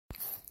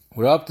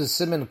We're up to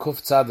Siman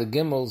Kuf Tzad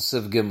Gimel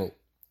Siv Gimel.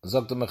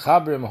 Zogt the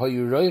Mechabrim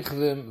Hoyu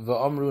Roichvim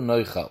V'Amru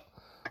Noichal.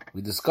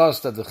 We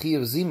discussed that the Chi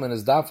of Ziman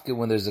is dafke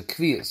when there's a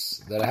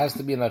kvias, that it has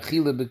to be an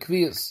achila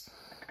b'kvias.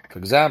 For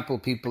example,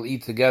 people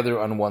eat together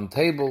on one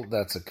table,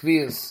 that's a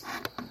kvias.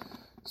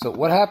 So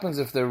what happens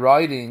if they're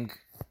riding,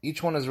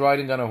 each one is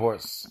riding on a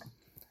horse,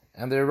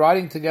 and they're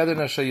riding together in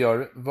a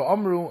shayar,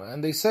 V'Amru,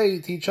 and they say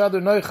to each other,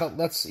 Noichal,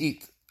 let's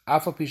eat.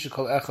 Afa Pisha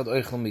Kol Echad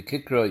Oichel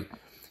Mikikroi.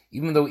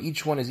 Even though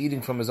each one is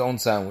eating from his own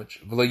sandwich,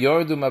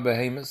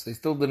 they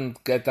still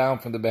didn't get down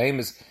from the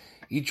behemoths.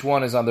 Each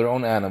one is on their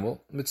own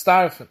animal. They're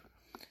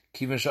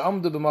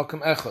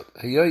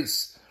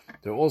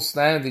all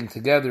standing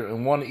together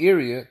in one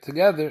area,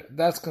 together,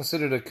 that's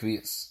considered a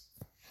kviyas.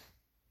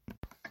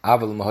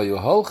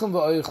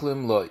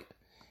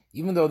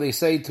 Even though they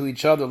say to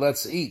each other,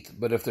 let's eat,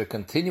 but if they're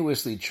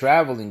continuously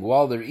traveling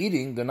while they're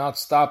eating, they're not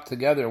stopped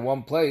together in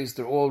one place,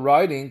 they're all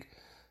riding,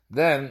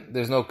 then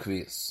there's no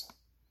kviyas.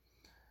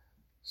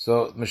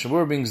 So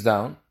Mishabur brings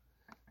down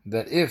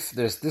that if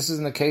this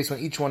isn't the case when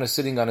each one is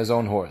sitting on his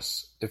own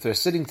horse. If they're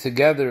sitting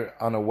together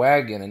on a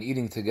wagon and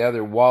eating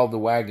together while the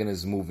wagon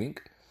is moving,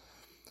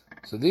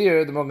 so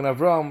there the Magen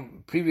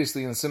Avraham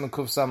previously in Siman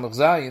Kuf Samach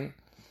Zayin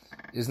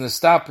is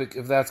nestapik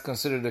if that's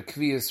considered a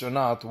kviyas or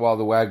not while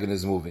the wagon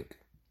is moving.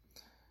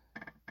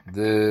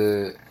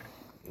 The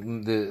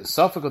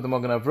suffix of the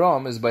Magen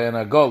Avraham is by an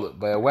agola,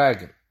 by a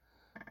wagon.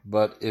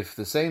 But if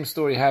the same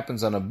story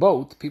happens on a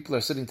boat, people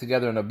are sitting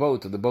together in a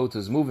boat, and the boat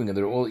is moving, and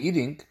they're all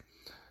eating,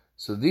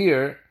 so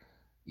there,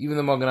 even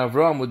the Magen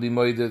Avraham would be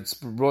moed, it's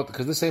brought,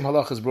 because the same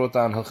halacha is brought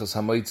down Hilchas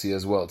Hamaitzi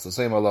as well, it's the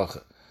same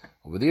halacha.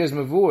 Over there is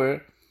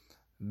Mavur,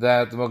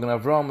 that the Magen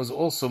Avraham is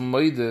also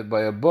moed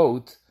by a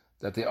boat,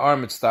 that they are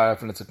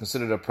mitzdaref, and it's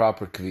considered a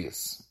proper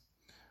kviyas.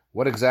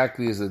 What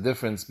exactly is the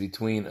difference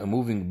between a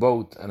moving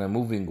boat and a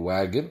moving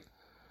wagon?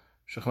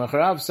 Shulchan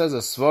Aruch says a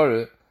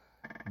svara,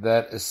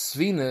 that a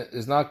svina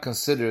is not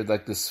considered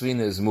like the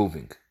svina is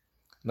moving.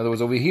 In other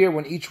words, over here,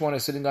 when each one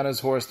is sitting on his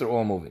horse, they're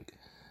all moving.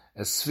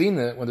 A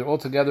svina, when they're all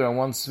together on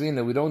one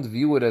svina, we don't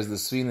view it as the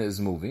svina is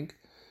moving.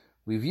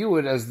 We view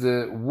it as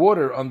the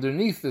water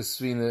underneath the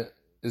svina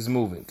is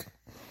moving.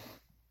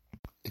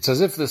 It's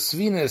as if the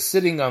svina is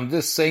sitting on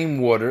this same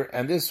water,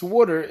 and this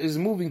water is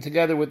moving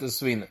together with the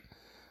svina.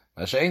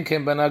 Masha'en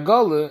ken ben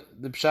agala,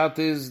 the pshat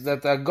is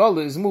that the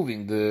agala is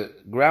moving. The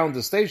ground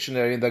is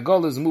stationary, and the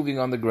agala is moving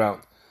on the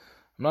ground.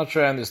 I'm not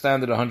sure I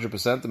understand it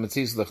 100%. The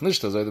Metzias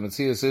Lachnishta, the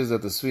Metzias is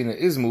that the Svina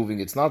is moving,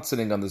 it's not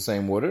sitting on the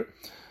same water.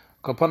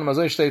 And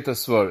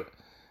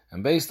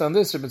based on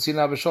this, Rabbi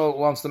Tzina Abishol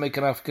wants to make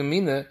an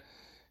afkamina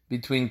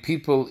between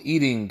people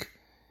eating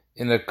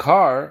in a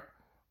car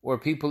or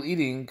people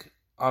eating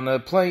on a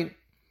plane.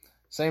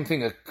 Same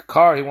thing, a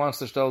car he wants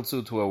to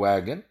shtel to a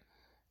wagon,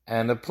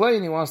 and a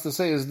plane he wants to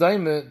say is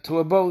daime to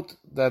a boat,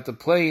 that the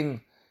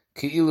plane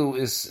ki'ilu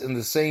is in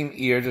the same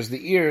ear, just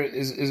the ear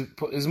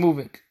is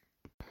moving.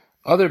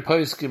 Other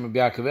poskim, Rabbi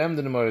Yaakov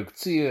Emden,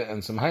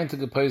 and some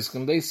heintige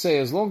poskim, they say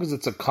as long as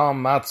it's a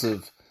calm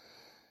matziv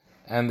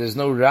and there's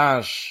no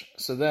rash,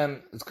 so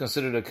then it's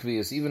considered a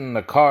kviyas. Even in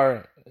a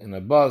car, in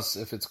a bus,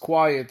 if it's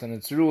quiet and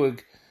it's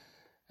ruig,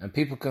 and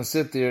people can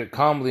sit there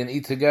calmly and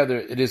eat together,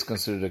 it is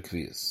considered a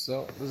kviyas.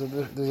 So there's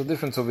a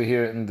difference over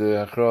here in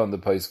the Achra and the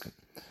poskim.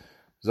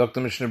 Zok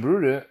the Mishnah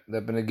Brura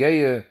that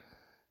Benegeya,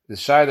 the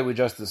shai that we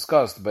just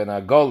discussed, by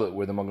Nagola,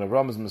 where the Magen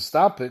Avraham is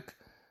mustapik,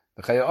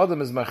 the Chaya Adam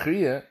is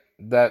machriya,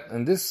 that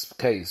in this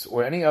case,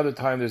 or any other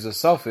time there's a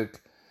suffix,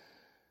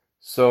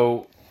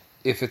 so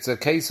if it's a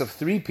case of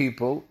 3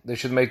 people, they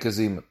should make a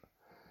zimun.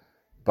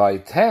 By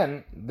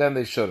 10, then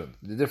they shouldn't.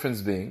 The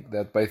difference being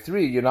that by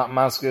 3, you're not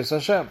masker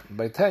Hashem.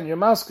 By 10, you're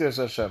masker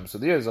Hashem. So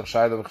there is a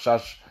shayla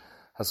v'chshash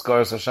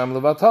haskar Hashem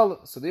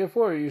levatala. So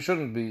therefore, you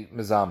shouldn't be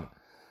mizamin.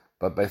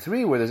 But by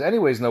 3, where there's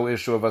anyways no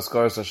issue of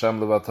haskar Hashem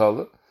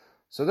levatala,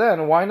 so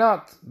then why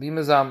not be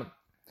mizamin?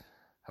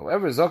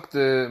 However, zok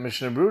the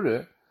Mishnah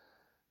Brura,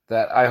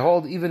 that I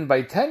hold even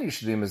by 10 you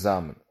should be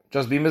mezamen.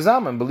 Just be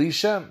mezamen, b'li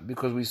Shem,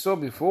 because we saw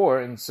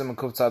before in Siman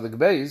Kuf Tzadik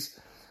Beis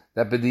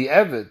that b'di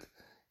Eved,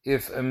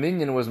 if a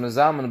minion was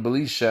mezamen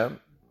b'li Shem,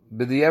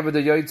 b'di Eved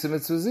a yoytze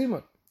mitzvah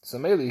zimun. So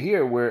mainly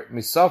here, where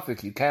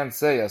misafik you can't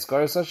say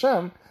Askaras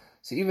Hashem,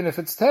 so even if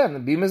it's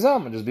 10, be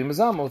mezamen, just be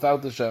mezamen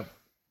without the Shem.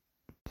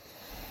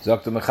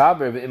 Zok the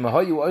Mechaber,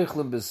 v'imahayu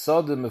oichlem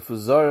b'sodim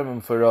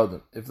mefuzarim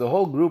m'faradim. If the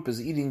whole group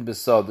is eating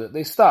b'sodim,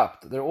 they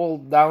stopped. They're all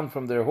down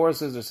from their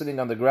horses, they're sitting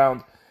on the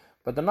ground,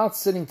 but they're not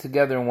sitting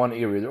together in one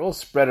area. They're all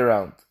spread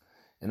around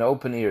in an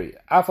open area.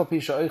 Although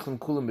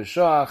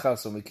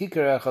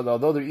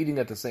they're eating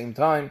at the same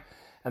time,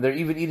 and they're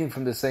even eating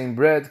from the same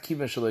bread, you're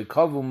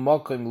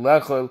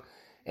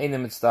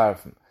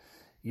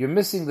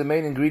missing the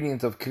main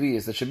ingredient of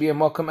kviyas. That should be a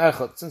makam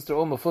echad. Since they're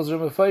all mefuzar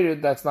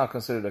mefayred, that's not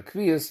considered a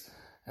kviyas,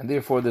 and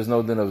therefore there's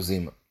no din of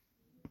zima.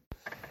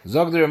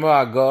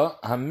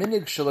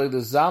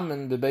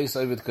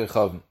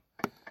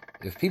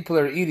 If people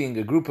are eating,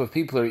 a group of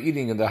people are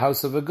eating in the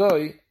house of a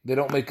goy, they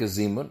don't make a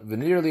zimun.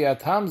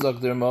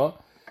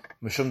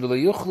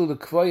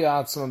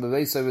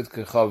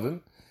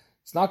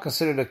 It's not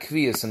considered a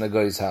kviyas in a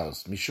guy's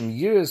house. Mishum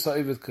yiris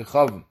ha'ovid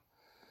kechavim.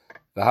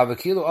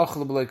 V'havakilu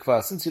achal b'lei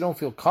kvas. Since you don't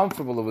feel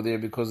comfortable over there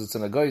because it's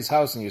in a guy's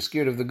house and you're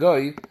scared of the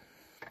guy,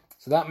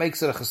 so that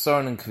makes it a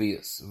chesaron in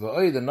kviyas.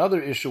 V'oid,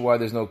 another issue why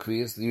there's no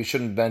kviyas, that you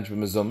shouldn't bench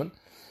b'mezuman,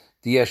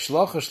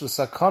 di'yeshlochash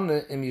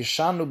l'sakane im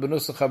yishanu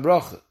b'nusach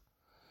habracha.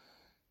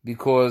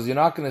 Because you're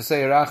not going to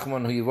say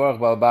Rachman hu yivorach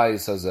bal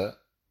bayis hazeh,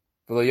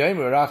 v'lo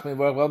yomer Rachman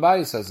yivorach bal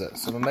bayis hazeh.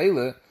 So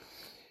Mamela,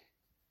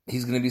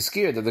 he's going to be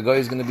scared that the guy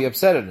is going to be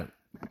upset at him.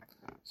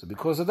 So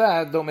because of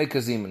that, don't make a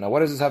zimun. Now,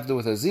 what does this have to do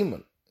with a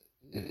zimun?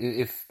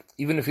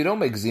 Even if you don't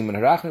make zimun,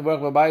 Rachman yivorach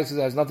bal bayis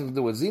hazeh has nothing to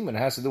do with zimun. It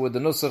has to do with the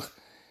nusach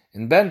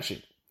in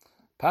benching.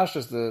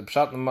 Pashas, the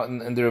pshat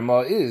in the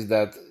Ramah is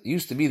that it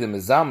used to be the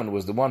mezaman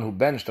was the one who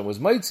benched and was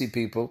mitzi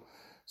people.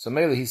 So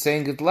Mele, he's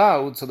saying it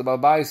loud, so the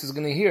Balbayis is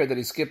going to hear that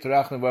he skipped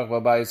Rachman Baruch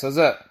Balbayis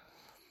Hazeh.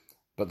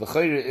 But the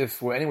Chayr,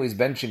 if we're anyways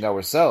benching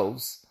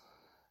ourselves,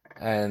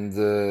 and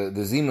the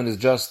Zimun is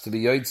just to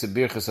be Yoitze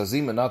Birchas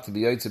HaZimun, not to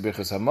be Yoitze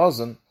Birchas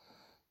HaMazon,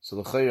 so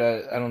the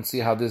Chayr, I don't see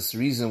how this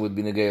reason would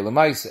be Negei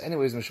L'maisa.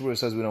 Anyways, Meshubur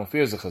says we don't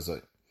fear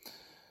Zechazoi.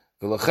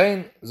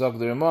 V'lachein, Zog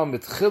the Ramah,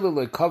 Mitchile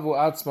Le'kavu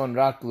Atzman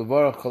Rak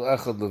Levarach Kol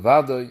Echad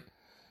Levadoi.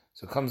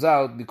 So it comes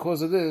out,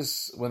 because of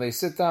this, when they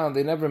sit down,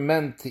 they never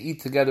meant to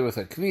eat together with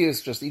a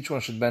kviyas, just each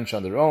one should bench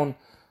on their own.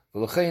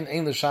 V'lachein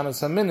ein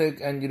l'shanas haminig,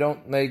 and you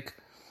don't make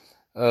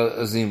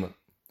a zimun.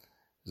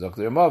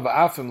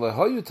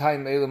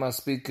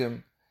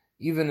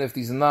 Even if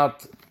these are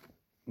not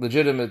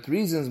legitimate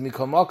reasons, the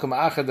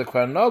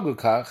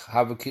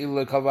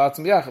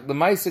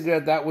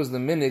Maisegret, that was the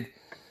minig,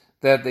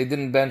 that they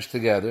didn't bench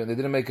together, they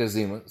didn't make a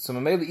zima. So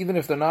even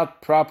if they're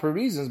not proper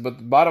reasons, but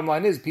the bottom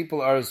line is,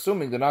 people are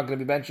assuming they're not going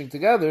to be benching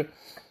together,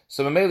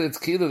 so it's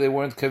kila, they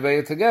weren't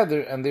keveya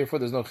together, and therefore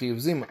there's no chiyuv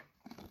zima.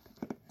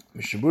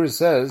 Mishabur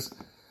says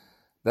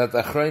that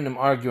the achrayim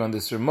argue on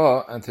this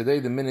Ramah, and today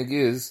the minig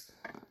is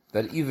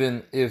that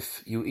even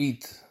if you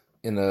eat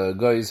in a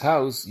guy's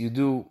house, you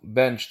do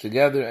bench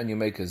together and you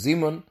make a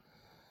zimun.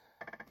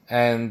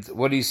 And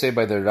what do you say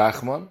by the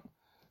Rachman?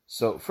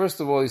 So first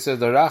of all, he says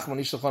the Rachman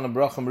yishlach lana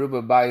bracha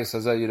meruba bayis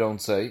hazeh, you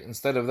don't say.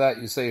 Instead of that,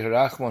 you say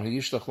Rachman hu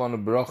yishlach lana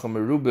bracha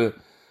meruba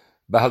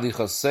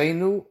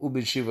b'halichaseinu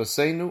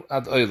u'b'shivaseinu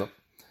ad olam.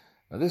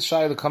 Now this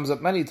shayla comes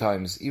up many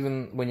times,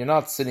 even when you're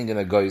not sitting in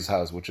a guy's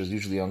house, which is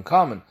usually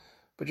uncommon,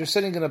 but you're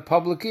sitting in a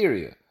public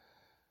area,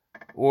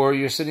 or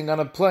you're sitting on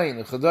a plane,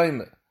 a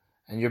chadayme,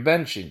 and you're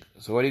benching.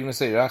 So what are you going to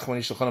say? Rachman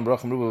yishlach lana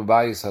bracha meruba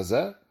bayis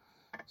hazeh.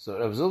 So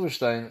Rav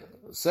Zilverstein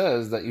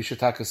says that you should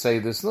say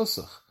this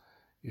nusach.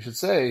 You should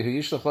say,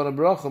 "Yishlach lana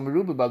bracha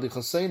meruba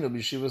b'alichaseinu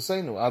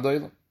b'shivaseinu ad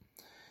olam."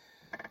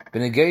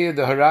 B'negeya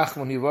the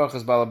harachman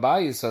yivarchas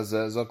balabayis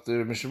hazeh,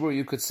 Dr. Mishabur,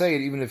 you could say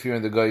it even if you're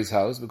in the guy's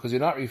house, because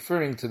you're not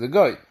referring to the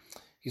guy.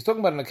 He's talking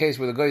about in a case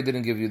where the guy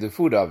didn't give you the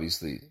food,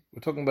 obviously. We're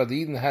talking about the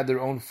Eden had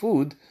their own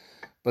food,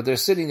 but they're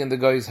sitting in the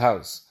guy's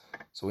house.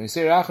 So when you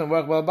say rachman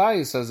yivarch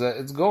balabayis hazeh,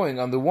 it's going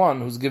on the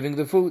one who's giving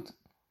the food.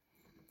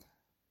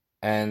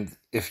 And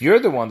if you're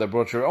the one that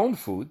brought your own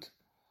food,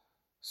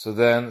 so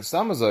then,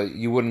 Samazai,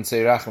 you wouldn't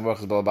say Rachman Baruch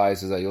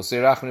Balbayis Hazeh. You'll say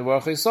Rachman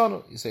Baruch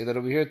Esonu. You say that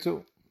over here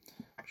too.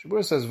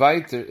 Shabur says,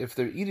 Vaiter, if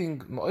they're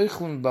eating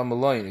Ma'ichlun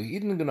B'Malayin, if you're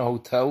eating in a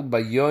hotel,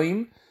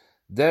 B'Yoim,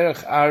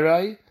 Derech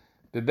Arai,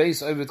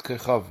 B'Beis Ovid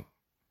Kechavim.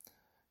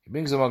 He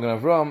brings the Magen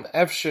Avram,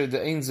 Efsher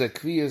De'ein Ze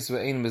Kviyas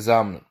Ve'ein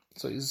Mezamnon.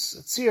 So it's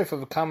a tzirif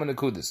of a common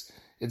akudis.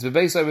 It's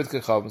B'Beis Ovid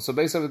Kechavim. So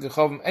Beis Ovid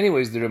Kechavim,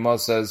 anyways, the Ramah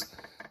says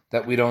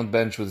that we don't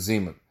bench with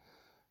Zimun.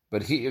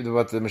 But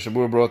what the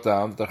Mishabur brought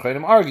down, the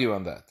Chayim argue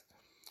on that.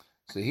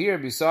 So here,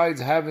 besides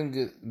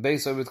having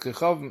Beis Ovid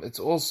Kechavim, it's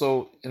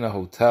also in a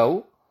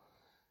hotel,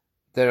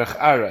 Derech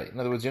Arai. In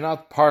other words, you're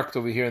not parked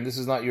over here, and this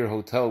is not your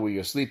hotel where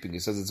you're sleeping. He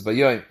says it's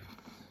Bayoim.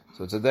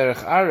 So it's a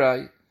Derech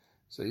Arai.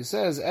 So he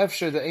says,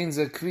 Efsher de'ein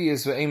ze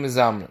kviyas ve'ein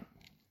mezamnon.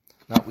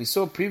 Now, we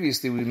saw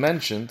previously, we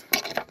mentioned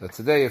that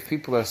today, if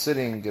people are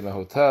sitting in a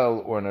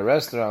hotel or in a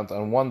restaurant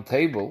on one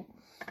table,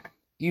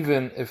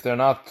 even if they're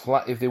not,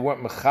 if they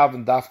weren't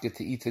mechaven dafke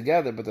to eat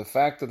together, but the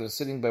fact that they're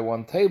sitting by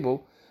one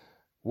table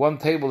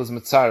is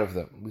mitzar of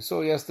them. We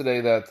saw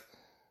yesterday that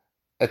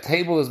a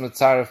table is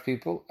mitzar of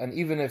people, and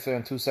even if they're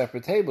in two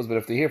separate tables, but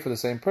if they're here for the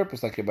same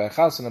purpose, like you're by a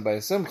chasen and by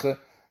a simcha,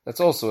 that's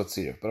also a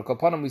tzir. But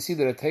akapanim, we see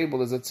that a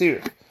table is a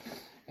tzir.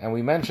 And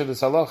we mentioned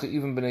this halacha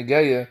even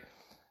b'negeya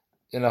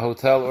in a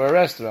hotel or a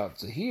restaurant.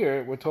 So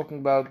here, we're talking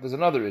about, there's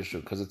another issue,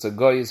 because it's a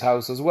goy's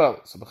house as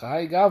well. So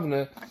b'chahai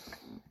gavne,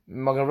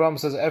 Magen Avraham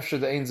says, Efsher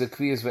de'ein ze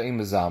kviyas ve'ein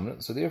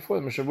mezamnon. So therefore,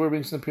 the Mishabur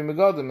brings in the Pri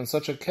Megadim, in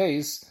such a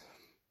case,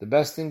 the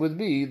best thing would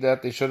be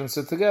that they shouldn't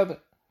sit together.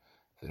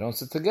 If they don't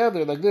sit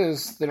together like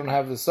this, they don't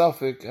have the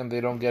suffix and they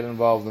don't get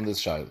involved in this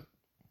shayla.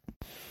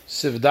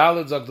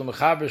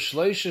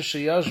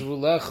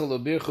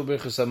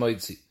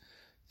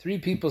 Three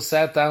people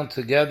sat down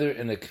together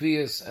in a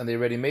kviyas and they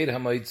already made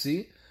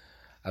hamaitzi.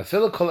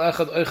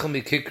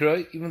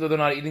 Even though they're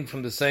not eating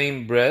from the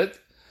same bread.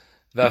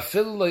 Even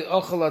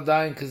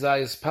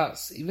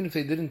if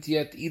they didn't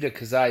yet eat a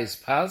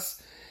kazayis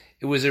pas,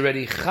 it was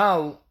already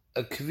chal,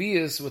 a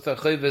kviyas with a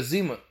chayv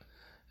zimun.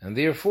 and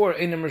therefore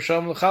Einem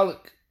Risham L'Chalik.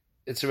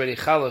 It's already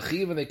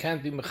Chalachiv, and they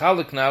can't be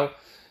Mechalik now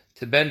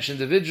to bench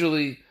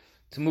individually,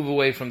 to move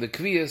away from the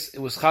Kviyas. It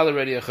was Chal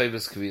already a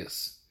Chayvus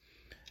Kviyas.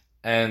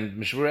 And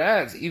Mishmur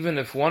adds, even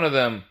if one of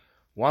them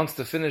wants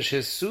to finish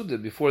his Suda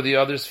before the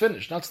others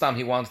finish, not Stam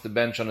he wants to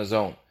bench on his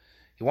own.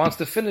 He wants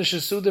to finish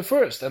his Suda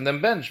first, and then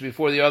bench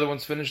before the other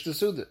ones finish the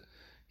Suda.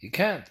 He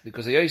can't,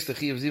 because the Yais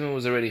Techi of Zimun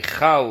was already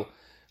Chal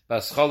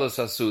Bas Cholas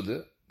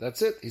HaSuda.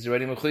 That's it. He's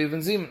already Mechuyev in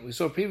Zimun. We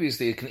saw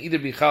previously, it can either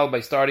be Chal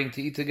by starting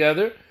to eat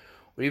together,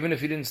 or even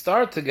if you didn't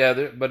start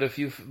together, but if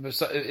you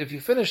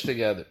finish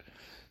together.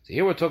 So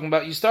here we're talking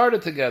about you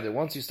started together.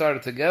 Once you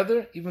started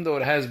together, even though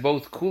it has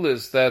both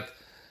kulas that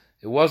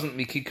it wasn't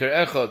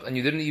mikikar echad, and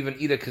you didn't even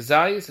eat a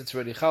kazayis, it's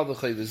already chal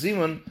v'chay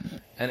v'zimun,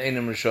 and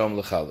einem rishom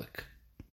l'chalik.